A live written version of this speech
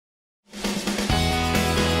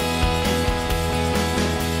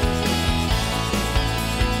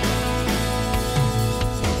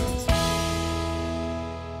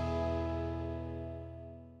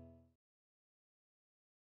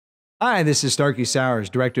Hi, this is Starkey Sowers,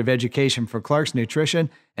 Director of Education for Clark's Nutrition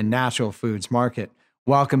and Natural Foods Market.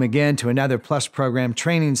 Welcome again to another Plus Program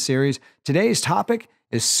training series. Today's topic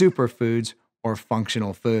is superfoods or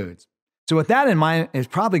functional foods. So with that in mind, it's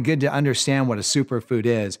probably good to understand what a superfood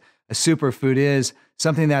is. A superfood is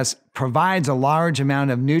something that provides a large amount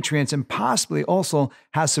of nutrients and possibly also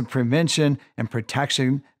has some prevention and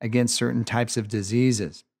protection against certain types of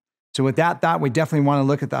diseases. So with that thought, we definitely want to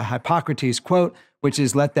look at the Hippocrates quote, which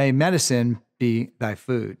is, "Let thy medicine be thy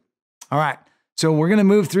food." All right, so we're going to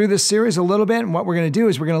move through this series a little bit, and what we're going to do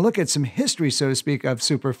is we're going to look at some history, so to speak, of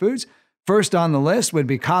superfoods. First on the list would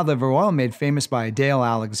be cod liver oil, made famous by Dale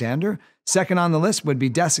Alexander. Second on the list would be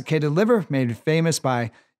desiccated liver, made famous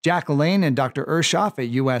by Jack LaLanne and Dr. Ershoff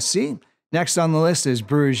at USC. Next on the list is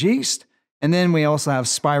brewer's yeast. And then we also have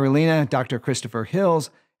spirulina, Dr. Christopher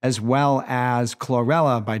Hills, as well as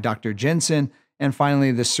chlorella by Dr. Jensen. And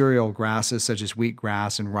finally, the cereal grasses such as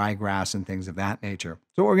wheatgrass and ryegrass and things of that nature.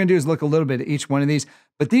 So what we're going to do is look a little bit at each one of these.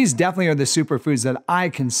 But these definitely are the superfoods that I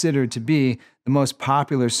consider to be the most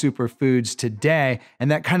popular superfoods today. And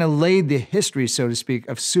that kind of laid the history, so to speak,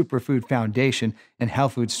 of superfood foundation in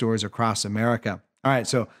health food stores across America. All right,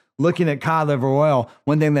 so looking at cod liver oil,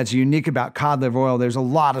 one thing that's unique about cod liver oil, there's a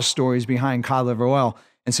lot of stories behind cod liver oil.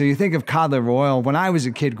 And so you think of cod liver oil, when I was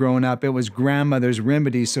a kid growing up, it was grandmother's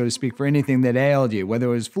remedy, so to speak, for anything that ailed you, whether it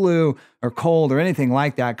was flu or cold or anything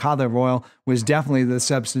like that. Cod liver oil was definitely the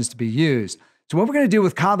substance to be used. So what we're going to do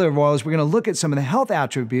with cod liver oil is we're going to look at some of the health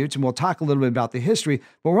attributes, and we'll talk a little bit about the history,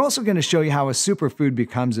 but we're also going to show you how a superfood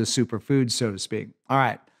becomes a superfood, so to speak. All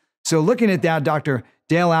right, so looking at that, Dr.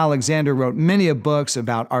 Dale Alexander wrote many books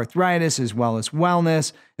about arthritis, as well as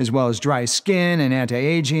wellness, as well as dry skin and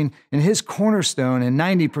anti-aging. And his cornerstone, and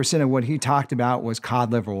 90% of what he talked about, was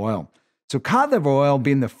cod liver oil. So cod liver oil,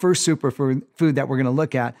 being the first superfood that we're going to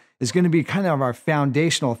look at, is going to be kind of our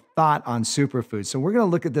foundational thought on superfoods. So we're going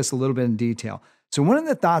to look at this a little bit in detail. So one of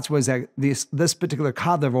the thoughts was that this particular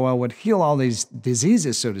cod liver oil would heal all these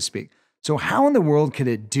diseases, so to speak. So how in the world could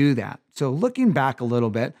it do that? So looking back a little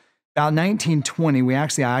bit, about 1920, we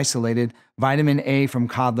actually isolated vitamin A from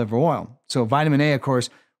cod liver oil. So vitamin A, of course,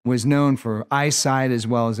 was known for eyesight as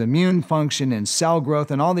well as immune function and cell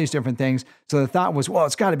growth and all these different things. So the thought was, well,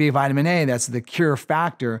 it's got to be vitamin A. That's the cure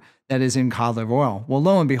factor that is in cod liver oil. Well,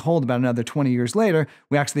 lo and behold, about another 20 years later,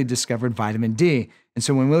 we actually discovered vitamin D. And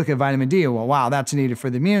so when we look at vitamin D, well, wow, that's needed for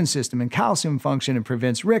the immune system and calcium function and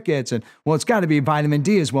prevents rickets. And well, it's got to be vitamin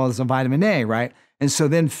D as well as a vitamin A, right? And so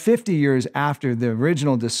then 50 years after the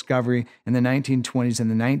original discovery in the 1920s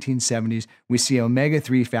and the 1970s, we see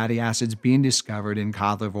omega-3 fatty acids being discovered in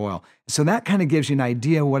cod liver oil. So that kind of gives you an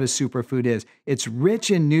idea what a superfood is. It's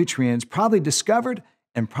rich in nutrients, probably discovered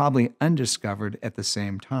and probably undiscovered at the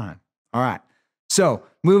same time. All right. So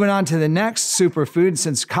moving on to the next superfood,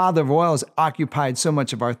 since cod liver oil has occupied so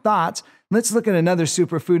much of our thoughts, let's look at another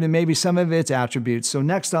superfood and maybe some of its attributes. So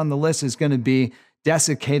next on the list is going to be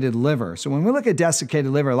desiccated liver. So when we look at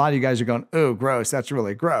desiccated liver, a lot of you guys are going, oh, gross, that's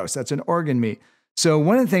really gross. That's an organ meat. So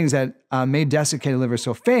one of the things that made desiccated liver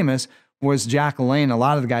so famous was Jack LaLanne. A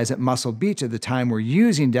lot of the guys at Muscle Beach at the time were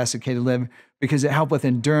using desiccated liver because it helped with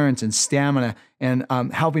endurance and stamina and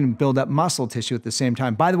helping build up muscle tissue at the same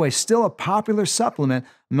time. By the way, still a popular supplement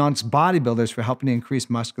amongst bodybuilders for helping to increase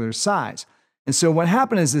muscular size. And so what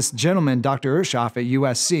happened is this gentleman, Dr. Ershoff at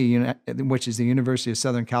USC, which is the University of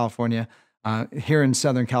Southern California, here in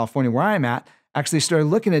Southern California, where I'm at, actually started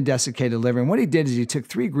looking at desiccated liver. And what he did is he took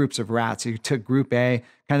 3 groups of rats. He took group A,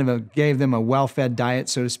 gave them a well-fed diet,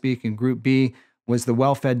 so to speak, and group B was the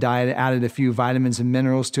well-fed diet, added a few vitamins and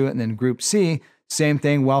minerals to it. And then group C, same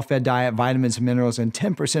thing, well-fed diet, vitamins and minerals, and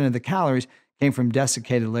 10% of the calories came from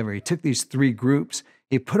desiccated liver. He took these 3 groups,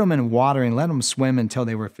 he put them in water and let them swim until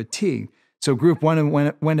they were fatigued. So group 1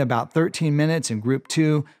 went about 13 minutes, and group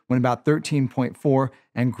 2 went about 13.4,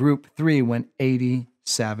 and group 3 went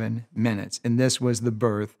 87 minutes. And this was the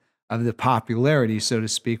birth of the popularity, so to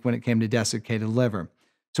speak, when it came to desiccated liver.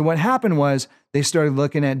 So what happened was they started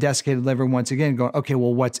looking at desiccated liver once again, going, okay,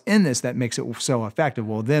 well, what's in this that makes it so effective?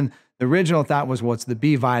 Well, then the original thought was, well, it's the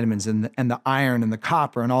B vitamins and the iron and the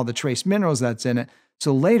copper and all the trace minerals that's in it.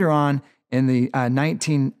 So later on, in the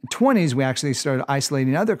 1920s, we actually started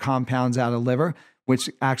isolating other compounds out of liver, which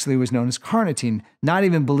actually was known as carnitine, not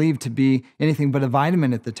even believed to be anything but a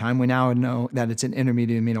vitamin at the time. We now know that it's an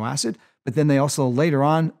intermediate amino acid. But then they also later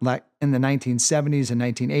on, like in the 1970s and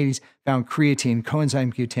 1980s, found creatine,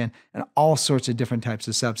 coenzyme Q10, and all sorts of different types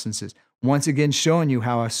of substances. Once again, showing you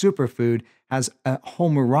how a superfood has a whole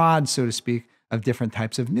myriad, so to speak, of different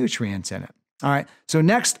types of nutrients in it. All right, so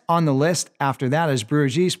next on the list after that is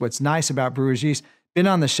brewer's yeast. What's nice about brewer's yeast, been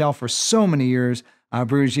on the shelf for so many years.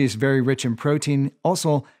 Brewer's yeast is very rich in protein.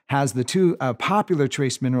 Also has the two popular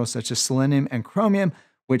trace minerals such as selenium and chromium,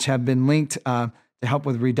 which have been linked to help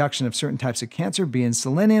with reduction of certain types of cancer, being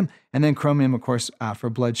selenium, and then chromium, of course, for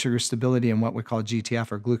blood sugar stability and what we call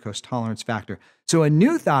GTF or glucose tolerance factor. So a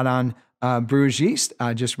new thought on brewer's yeast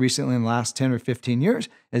just recently in the last 10 or 15 years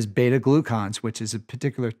is beta glucans, which is a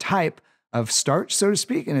particular type of starch, so to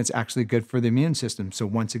speak, and it's actually good for the immune system. So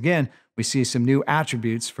once again, we see some new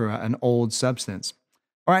attributes for an old substance.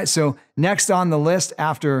 All right, so next on the list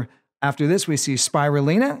after this, we see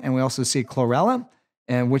spirulina, and we also see chlorella,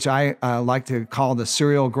 and which I like to call the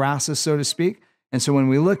cereal grasses, so to speak. And so when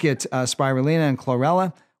we look at spirulina and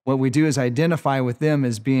chlorella, what we do is identify with them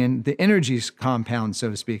as being the energy compound, so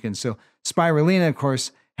to speak. And so spirulina, of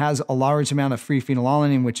course, has a large amount of free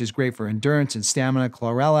phenylalanine, which is great for endurance and stamina.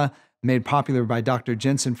 Chlorella, made popular by Dr.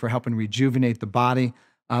 Jensen for helping rejuvenate the body.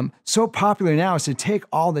 So popular now is to take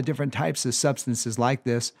all the different types of substances like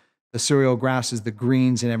this, the cereal grasses, the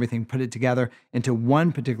greens, and everything, put it together into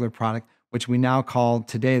one particular product, which we now call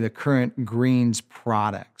today the current greens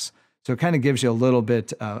products. So it kind of gives you a little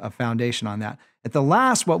bit of foundation on that. At the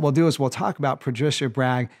last, what we'll do is we'll talk about Patricia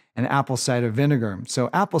Bragg and apple cider vinegar. So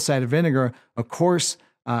apple cider vinegar, of course,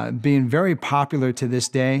 being very popular to this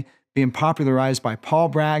day, being popularized by Paul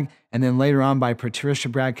Bragg, and then later on by Patricia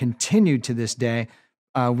Bragg, continued to this day.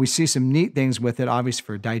 We see some neat things with it, obviously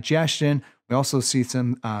for digestion. We also see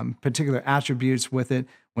some particular attributes with it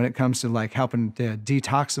when it comes to like helping to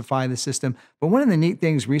detoxify the system. But one of the neat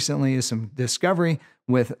things recently is some discovery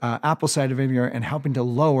with apple cider vinegar and helping to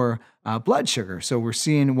lower blood sugar. So we're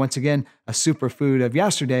seeing, once again, a superfood of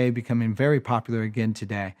yesterday becoming very popular again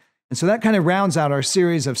today. And so that kind of rounds out our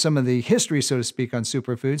series of some of the history, so to speak, on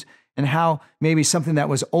superfoods and how maybe something that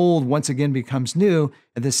was old once again becomes new.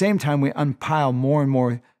 At the same time, we unpile more and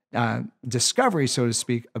more discovery, so to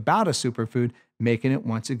speak, about a superfood, making it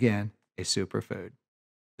once again a superfood.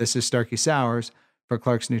 This is Starkey Sowers for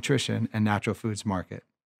Clark's Nutrition and Natural Foods Market.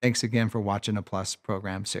 Thanks again for watching a Plus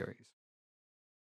program series.